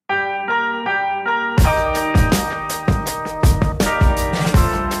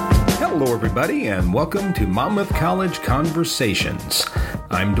Hello, everybody, and welcome to Monmouth College Conversations.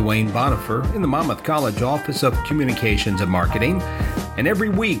 I'm Dwayne Bonifer in the Monmouth College Office of Communications and Marketing, and every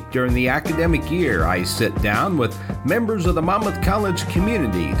week during the academic year, I sit down with members of the Monmouth College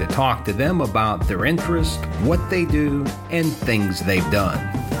community to talk to them about their interests, what they do, and things they've done.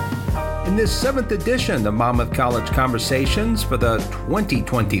 In this 7th edition of Monmouth College Conversations for the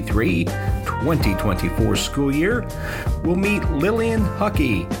 2023-2024 school year, we'll meet Lillian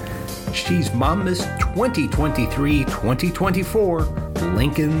Hucke. She's Monmouth's 2023-2024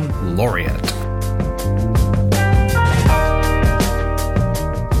 Lincoln Laureate.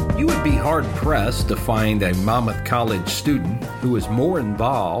 You would be hard-pressed to find a Monmouth College student who is more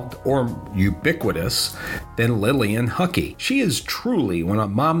involved or ubiquitous than Lillian Hucke. She is truly one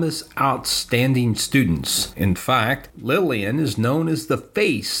of Monmouth's outstanding students. In fact, Lillian is known as the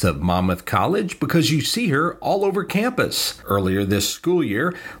face of Monmouth College because you see her all over campus. Earlier this school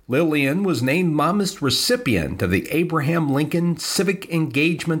year, Lillian was named Monmouth's recipient of the Abraham Lincoln Civic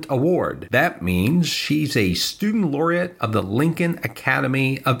Engagement Award. That means she's a student laureate of the Lincoln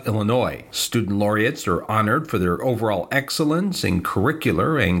Academy of Illinois. Student laureates are honored for their overall excellence in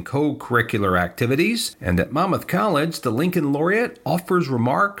curricular and co-curricular activities, and at Monmouth College, the Lincoln Laureate offers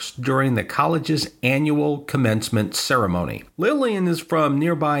remarks during the college's annual commencement ceremony. Lillian is from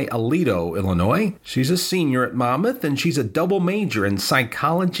nearby Aledo, Illinois. She's a senior at Monmouth, and she's a double major in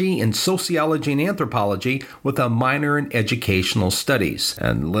psychology and sociology and anthropology with a minor in educational studies.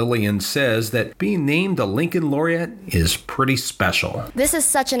 And Lillian says that being named a Lincoln Laureate is pretty special. This is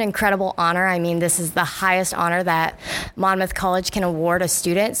such an incredible honor. I mean, this is the highest honor that Monmouth College can award a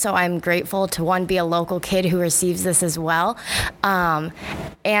student, so I'm grateful to, one, be a local kid who receives this as well,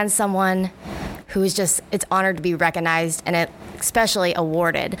 and someone who is just, it's honored to be recognized and especially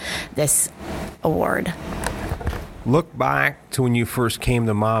awarded this award. Look back to when you first came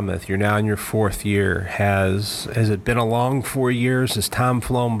to Monmouth. You're now in your 4th year. Has it been a long 4 years? Has time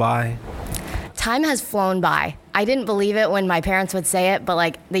flown by? Time has flown by. I didn't believe it when my parents would say it,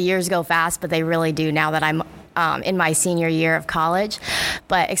 but the years go fast, but they really do now that I'm in my senior year of college.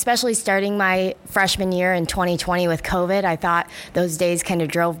 But especially starting my freshman year in 2020 with COVID, I thought those days kind of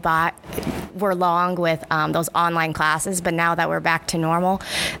were long with those online classes. But now that we're back to normal,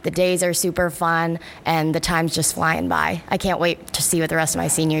 the days are super fun and the time's just flying by. I can't wait to see what the rest of my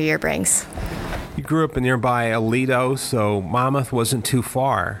senior year brings. You grew up in nearby Aledo, so Monmouth wasn't too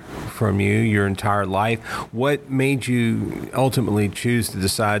far from you your entire life. What made you ultimately choose to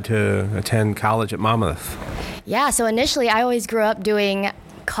decide to attend college at Monmouth? Yeah, so initially I always grew up doing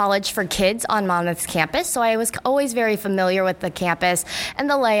college for kids on Monmouth's campus, so I was always very familiar with the campus and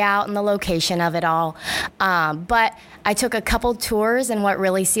the layout and the location of it all. But I took a couple tours, and what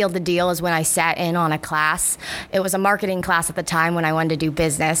really sealed the deal is when I sat in on a class. It was a marketing class at the time when I wanted to do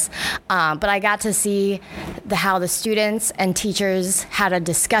business, but I got to see how the students and teachers had a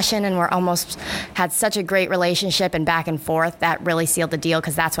discussion and had such a great relationship and back and forth. That really sealed the deal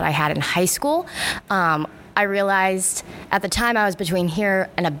because that's what I had in high school. I realized at the time I was between here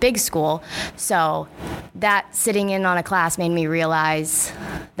and a big school, so that sitting in on a class made me realize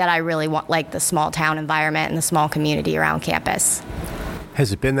that I really like the small town environment and the small community around campus.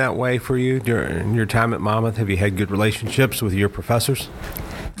 Has it been that way for you during your time at Monmouth? Have you had good relationships with your professors?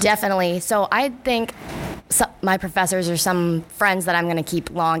 Definitely. So I think my professors are some friends that I'm going to keep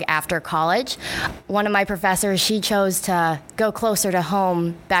long after college. One of my professors, she chose to go closer to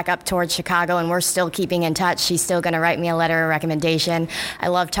home, back up towards Chicago, and we're still keeping in touch. She's still going to write me a letter of recommendation. I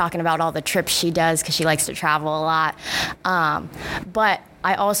love talking about all the trips she does because she likes to travel a lot. But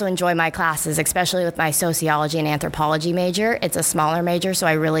I also enjoy my classes, especially with my sociology and anthropology major. It's a smaller major, so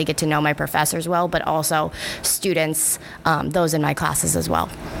I really get to know my professors well, but also students, those in my classes as well.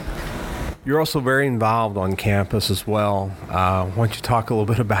 You're also very involved on campus as well. Why don't you talk a little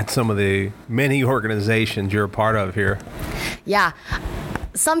bit about some of the many organizations you're a part of here? Yeah.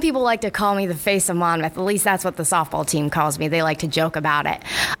 Some people like to call me the face of Monmouth. At least that's what the softball team calls me. They like to joke about it.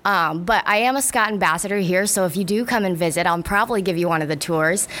 But I am a Scot ambassador here, so if you do come and visit, I'll probably give you one of the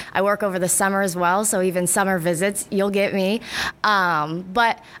tours. I work over the summer as well, so even summer visits, you'll get me.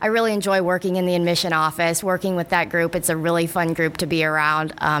 But I really enjoy working in the admission office, working with that group. It's a really fun group to be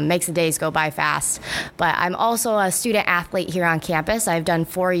around. Makes the days go by fast. But I'm also a student athlete here on campus. I've done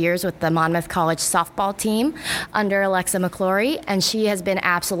 4 years with the Monmouth College softball team under Alexa McClory, and she has been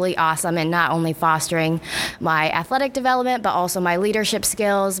absolutely awesome in not only fostering my athletic development, but also my leadership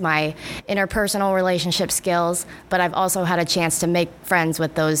skills skills, my interpersonal relationship skills, but I've also had a chance to make friends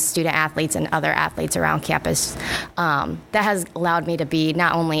with those student athletes and other athletes around campus. That has allowed me to be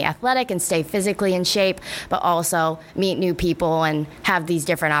not only athletic and stay physically in shape, but also meet new people and have these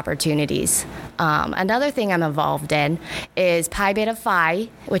different opportunities. Another thing I'm involved in is Pi Beta Phi,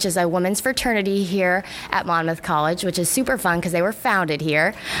 which is a women's fraternity here at Monmouth College, which is super fun because they were founded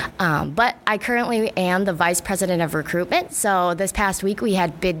here. But I currently am the vice president of recruitment. So this past week we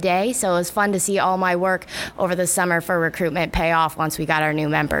had bid day. So it was fun to see all my work over the summer for recruitment pay off once we got our new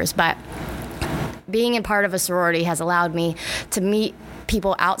members. But being a part of a sorority has allowed me to meet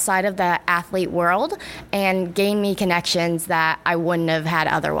people outside of the athlete world and gain me connections that I wouldn't have had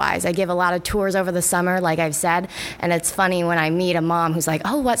otherwise. I give a lot of tours over the summer, like I've said, and it's funny when I meet a mom who's like,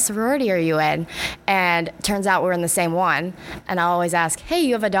 oh, what sorority are you in? And turns out we're in the same one. And I always ask, hey,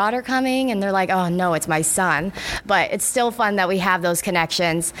 you have a daughter coming? And they're like, oh, no, it's my son. But it's still fun that we have those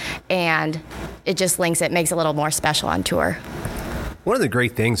connections, and it just makes it a little more special on tour. One of the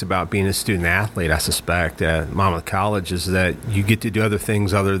great things about being a student athlete, I suspect, at Monmouth College is that you get to do other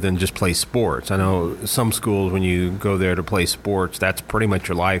things other than just play sports. I know some schools, when you go there to play sports, that's pretty much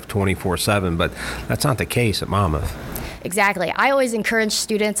your life 24/7, but that's not the case at Monmouth. Exactly. I always encourage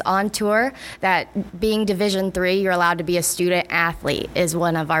students on tour that being Division III, you're allowed to be a student athlete is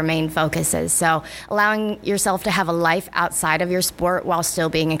one of our main focuses. So allowing yourself to have a life outside of your sport while still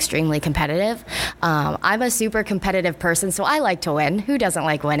being extremely competitive. I'm a super competitive person, so I like to win. Who doesn't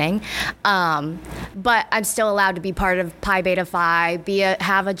like winning? But I'm still allowed to be part of Pi Beta Phi,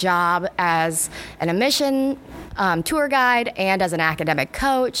 have a job as an admission tour guide and as an academic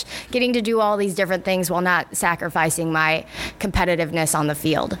coach, getting to do all these different things while not sacrificing my competitiveness on the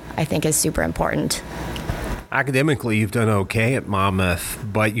field, I think is super important. Academically, you've done okay at Monmouth,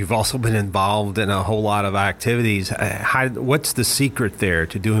 but you've also been involved in a whole lot of activities. What's the secret there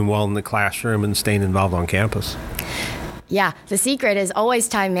to doing well in the classroom and staying involved on campus? Yeah, the secret is always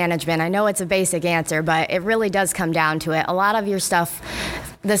time management. I know it's a basic answer, but it really does come down to it. A lot of your stuff,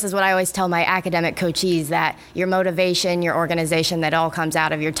 this is what I always tell my academic coachees, that your motivation, your organization, that all comes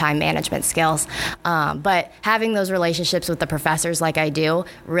out of your time management skills. But having those relationships with the professors like I do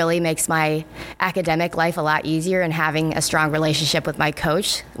really makes my academic life a lot easier, and having a strong relationship with my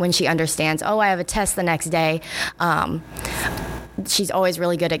coach when she understands, oh, I have a test the next day. She's always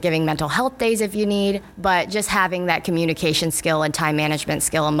really good at giving mental health days if you need, but just having that communication skill and time management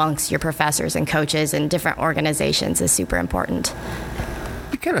skill amongst your professors and coaches and different organizations is super important.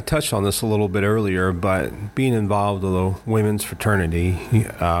 You kind of touched on this a little bit earlier, but being involved with the women's fraternity,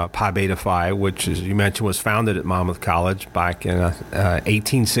 Pi Beta Phi, which, as you mentioned, was founded at Monmouth College back in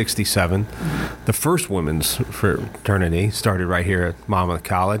 1867. The first women's fraternity started right here at Monmouth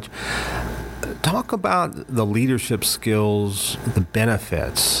College. Talk about the leadership skills, the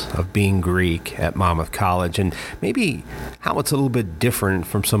benefits of being Greek at Monmouth College, and maybe how it's a little bit different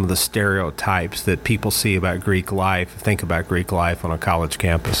from some of the stereotypes that people see about Greek life, think about Greek life on a college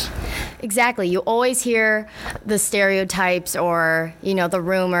campus. Exactly. You always hear the stereotypes or, the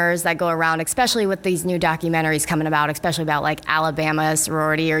rumors that go around, especially with these new documentaries coming about, especially about like Alabama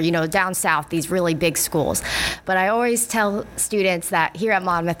sorority or, down south, these really big schools. But I always tell students that here at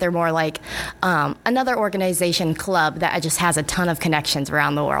Monmouth, they're more like another organization club that just has a ton of connections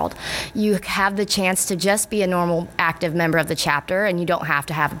around the world. You have the chance to just be a normal active member of the chapter, and you don't have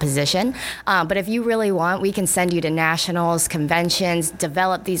to have a position. But if you really want, we can send you to nationals, conventions,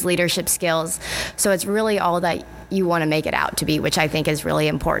 develop these leadership skills. So it's really all that you want to make it out to be, which I think is really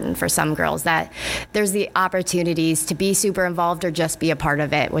important for some girls, that there's the opportunities to be super involved or just be a part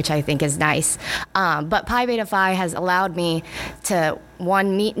of it, which I think is nice. But Pi Beta Phi has allowed me to,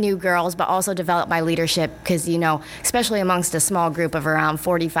 one, meet new girls, but also develop my leadership because, especially amongst a small group of around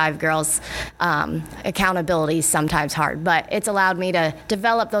 45 girls, accountability is sometimes hard. But it's allowed me to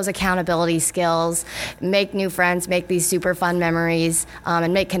develop those accountability skills, make new friends, make these super fun memories,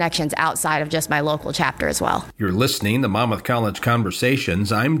 and make connections outside of just my local chapter as well. You're listening to Monmouth College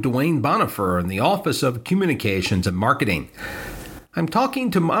Conversations. I'm Dwayne Bonifer in the Office of Communications and Marketing. I'm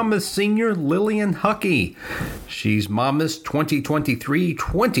talking to Monmouth senior Lillian Hucke. She's Monmouth's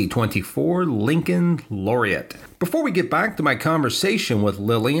 2023-2024 Lincoln Laureate. Before we get back to my conversation with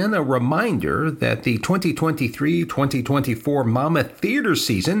Lillian, a reminder that the 2023-2024 Monmouth Theater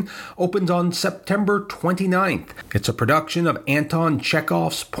season opens on September 29th. It's a production of Anton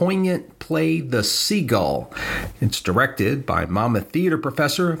Chekhov's poignant play The Seagull. It's directed by Monmouth Theater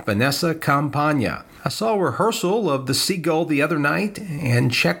professor Vanessa Campagna. I saw a rehearsal of The Seagull the other night,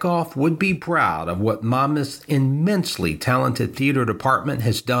 and Chekhov would be proud of what Monmouth's immensely talented theater department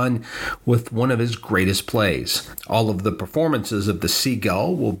has done with one of his greatest plays. All of the performances of The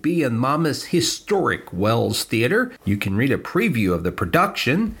Seagull will be in Monmouth's historic Wells Theater. You can read a preview of the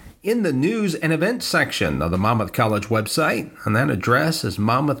production in the news and events section of the Monmouth College website, and that address is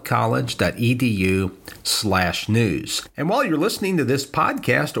monmouthcollege.edu/news. And while you're listening to this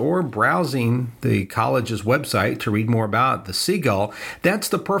podcast or browsing the college's website to read more about The Seagull, that's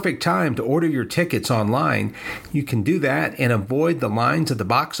the perfect time to order your tickets online. You can do that and avoid the lines at the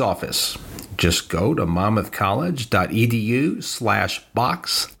box office. Just go to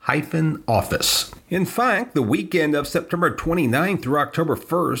monmouthcollege.edu/box-office. In fact, the weekend of September 29th through October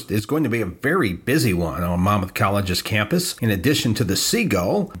 1st is going to be a very busy one on Monmouth College's campus. In addition to the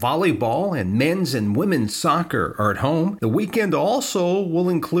Seagull, volleyball and men's and women's soccer are at home. The weekend also will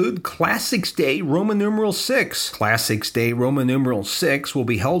include Classics Day Roman numeral 6. Classics Day Roman numeral 6 will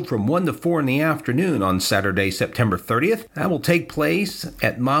be held from 1 to 4 in the afternoon on Saturday, September 30th. That will take place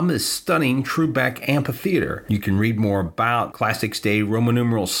at Monmouth's stunning Trubeck Amphitheater. You can read more about Classics Day Roman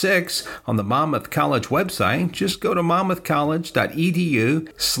numeral 6 on the Monmouth College website. Just go to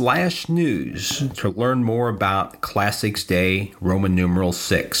monmouthcollege.edu/news to learn more about Classics Day Roman numeral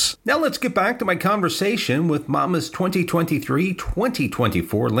 6. Now let's get back to my conversation with Monmouth's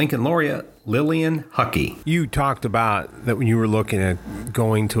 2023-2024 Lincoln Laureate Lillian Hucke. You talked about that when you were looking at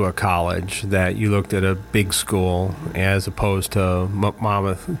going to a college, that you looked at a big school as opposed to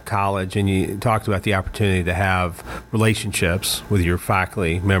Monmouth College, and you talked about the opportunity to have relationships with your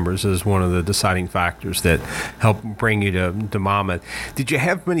faculty members as one of the deciding factors that helped bring you to Monmouth. Did you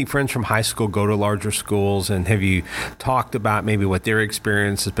have many friends from high school go to larger schools, and have you talked about maybe what their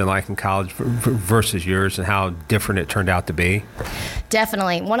experience has been like in college versus yours and how different it turned out to be?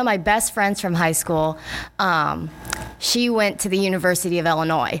 Definitely. One of my best friends from high school, she went to the University of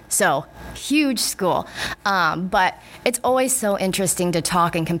Illinois, so huge school. But it's always so interesting to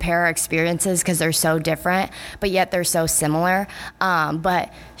talk and compare our experiences because they're so different, but yet they're so similar.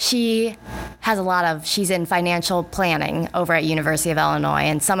 But she has she's in financial planning over at University of Illinois,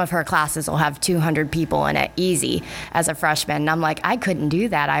 and some of her classes will have 200 people in it easy as a freshman. And I'm like, I couldn't do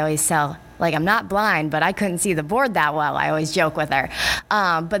that. I always tell, I'm not blind, but I couldn't see the board that well. I always joke with her.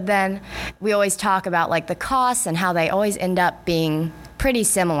 But then we always talk about the costs and how they always end up being pretty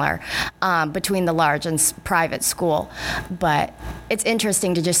similar between the large and private school. But it's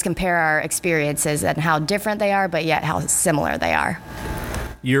interesting to just compare our experiences and how different they are, but yet how similar they are.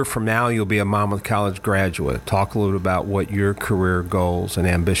 Year from now, you'll be a Monmouth College graduate. Talk a little about what your career goals and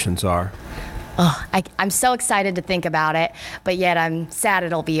ambitions are. Oh, I'm so excited to think about it, but yet I'm sad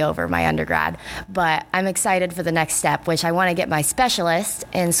it'll be over, my undergrad. But I'm excited for the next step, which I want to get my specialist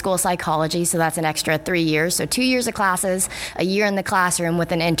in school psychology, so that's an extra 3 years. So 2 years of classes, a year in the classroom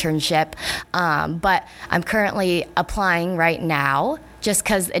with an internship. But I'm currently applying right now, just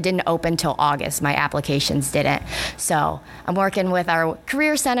because it didn't open till August. My applications didn't. So I'm working with our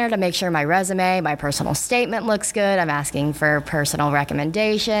Career Center to make sure my resume, my personal statement looks good. I'm asking for personal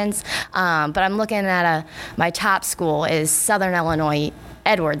recommendations. But I'm looking at my top school is Southern Illinois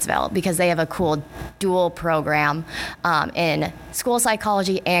Edwardsville, because they have a cool dual program in school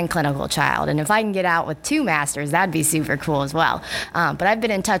psychology and clinical child. And if I can get out with 2 masters, that'd be super cool as well. But I've been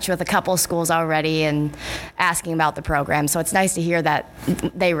in touch with a couple schools already and asking about the program. So it's nice to hear that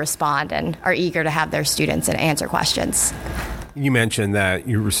they respond and are eager to have their students and answer questions. You mentioned that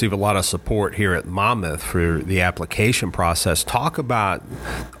you receive a lot of support here at Monmouth for the application process. Talk about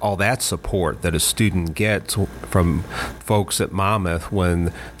all that support that a student gets from folks at Monmouth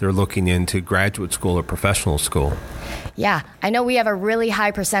when they're looking into graduate school or professional school. Yeah, I know we have a really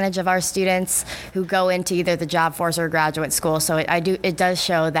high percentage of our students who go into either the job force or graduate school. So it does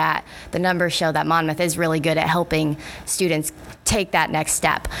show that the numbers show that Monmouth is really good at helping students take that next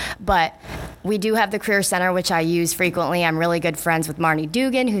step. But we do have the Career Center, which I use frequently. I'm really good friends with Marnie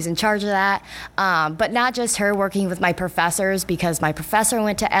Dugan, who's in charge of that. But not just her, working with my professors, because my professor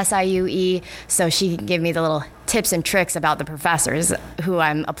went to SIUE, so she can give me the little tips and tricks about the professors who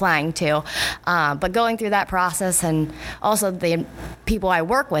I'm applying to. But going through that process, and also the people I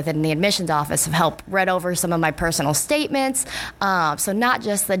work with in the admissions office have helped read over some of my personal statements. So not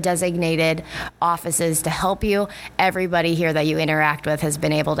just the designated offices to help you, everybody here that you interact with has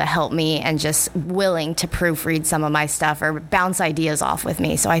been able to help me and just willing to proofread some of my stuff or bounce ideas off with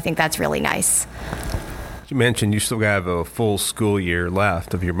me. So I think that's really nice. You mentioned you still have a full school year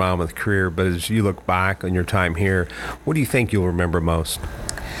left of your Monmouth career, but as you look back on your time here, what do you think you'll remember most?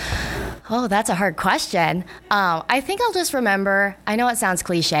 Oh, that's a hard question. I think I'll just remember, I know it sounds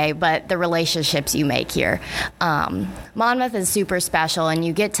cliche, but the relationships you make here. Monmouth is super special, and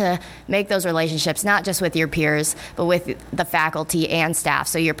you get to make those relationships not just with your peers, but with the faculty and staff.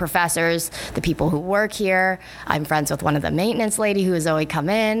 So your professors, the people who work here. I'm friends with one of the maintenance lady who has always come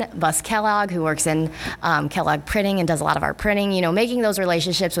in, Bus Kellogg, who works in Kellogg Printing and does a lot of our printing. You know, making those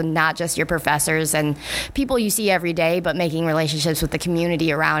relationships with not just your professors and people you see every day, but making relationships with the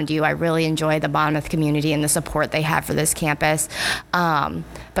community around you. I really enjoy the Monmouth community and the support they have for this campus.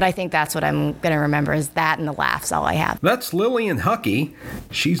 But I think that's what I'm going to remember, is that and the laughs, all I have. That's Lillian Hucke.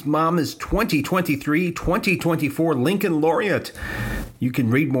 She's Mama's 2023-2024 Lincoln Laureate. You can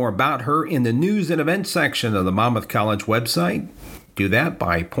read more about her in the news and events section of the Monmouth College website. Do that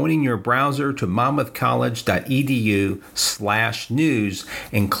by pointing your browser to monmouthcollege.edu/news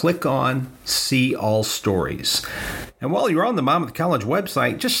and click on See All Stories. And while you're on the Monmouth College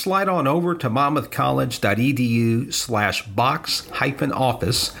website, just slide on over to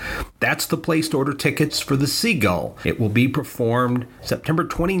monmouthcollege.edu/box-office. That's the place to order tickets for the Seagull. It will be performed September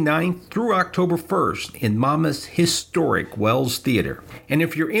 29th through October 1st in Monmouth's historic Wells Theater. And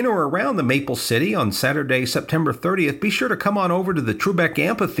if you're in or around the Maple City on Saturday, September 30th, be sure to come on over to the Trubeck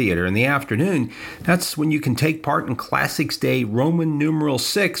Amphitheater in the afternoon. That's when you can take part in Classics Day Roman numeral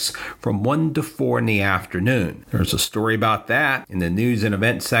 6 from 1 to 4 in the afternoon. There's a story about that in the news and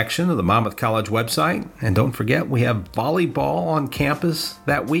events section of the Monmouth College website. And don't forget, we have volleyball on campus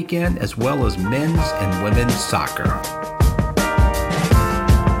that weekend, as well as men's and women's soccer.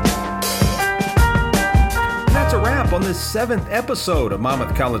 That's a wrap on this 7th episode of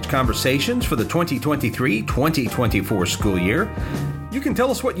Monmouth College Conversations for the 2023-2024 school year. You can tell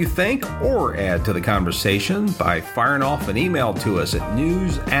us what you think or add to the conversation by firing off an email to us at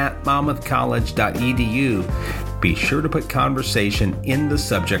news@monmouthcollege.edu. Be sure to put conversation in the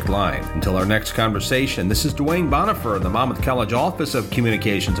subject line. Until our next conversation, this is Dwayne Bonifer of the Monmouth College Office of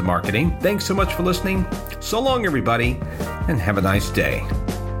Communications and Marketing. Thanks so much for listening. So long, everybody, and have a nice day.